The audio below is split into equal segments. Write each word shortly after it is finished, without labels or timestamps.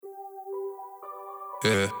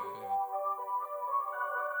Yeah.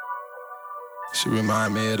 She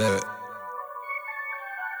remind me of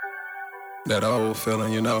that old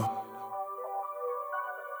feeling, you know.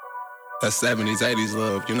 That 70s, 80s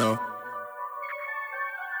love, you know.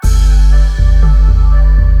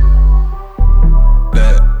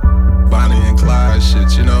 That Bonnie and Clyde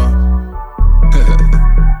shit, you know.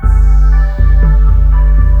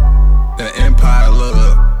 That Empire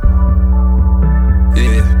love.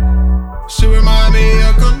 Yeah. She remind me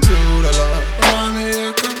of computer love. Remind me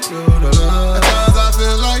of computer love. At times I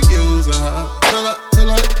feel like using her. Feel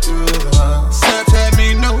like using her. Snapchat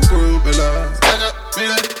me no group love. Snapchat me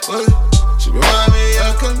that what? She remind me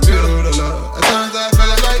of computer love. At times I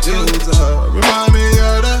feel like using her. Remind me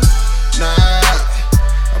of the night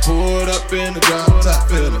I pulled up in the drop top,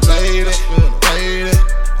 feeling lady,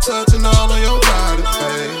 touching all on your body,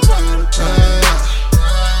 baby.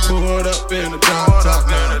 Pulled up in the drop top,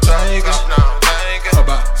 now I'm thinking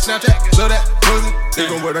about Snapchat, so that pussy.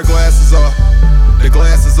 Even with her glasses off, the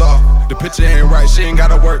glasses off. The picture ain't right, she ain't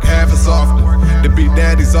gotta work half as often. The beat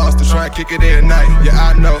daddy's off to try and kick it in at night. Yeah,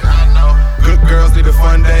 I know. Good girls need a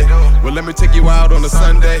fun day. Well, let me take you out on a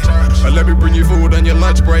Sunday. Or let me bring you food on your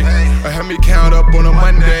lunch break. Or have me count up on a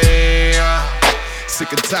Monday.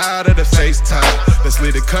 Sick and tired of the FaceTime. Let's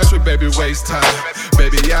leave the country, baby, waste time.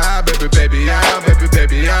 Baby, baby,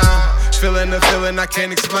 feeling the feeling I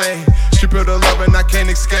can't explain. Triple the love and I can't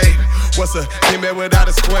escape. What's a female without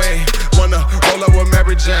a square? Wanna roll up with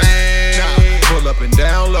Mary Jane. Pull up and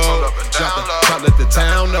down low. Drop the top, let the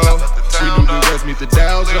town know. We do the rest, meet the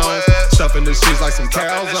Dow Jones. Stuffing the sheets like some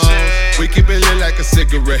calzones. We keep it lit like a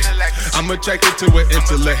cigarette. I'm attracted to her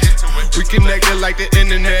intellect. We connected like the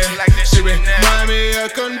internet. She remind me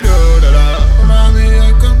of computer love. Remind me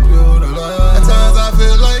of computer love. At times I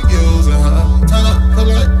feel like using her.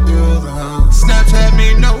 Feel like using her. Snapchat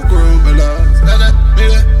me no group love. Snapchat me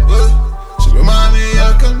that what? She remind me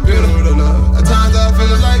of computer love. At times I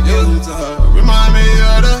feel like using her. Remind me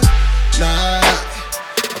of the night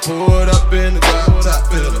I pulled up in the drop top,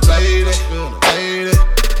 feeling lady,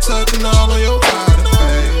 touching all on your body,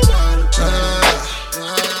 baby.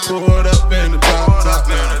 Pulled up in the drop top,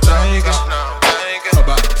 now I'm thinking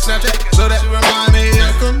about Snapchat, so that she remind me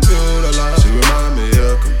of computer love. She remind me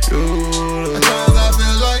of computer love. At times I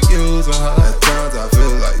feel like using her. At times I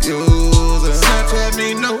feel like using her. Snapchat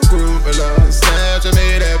me no group love. Snapchat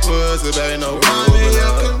me that pussy, baby, no group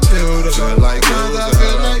love. Feel like using her.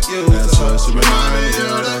 That's what she remind me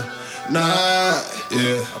of the night.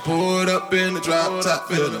 Yeah, I pulled up in the drop top,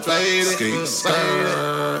 feeling faded,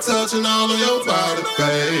 touching all on your body,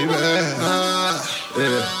 baby.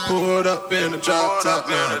 Yeah, pulled up in the drop top,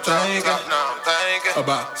 now I'm thinking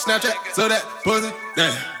about Snapchat, so that pussy,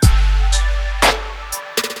 damn.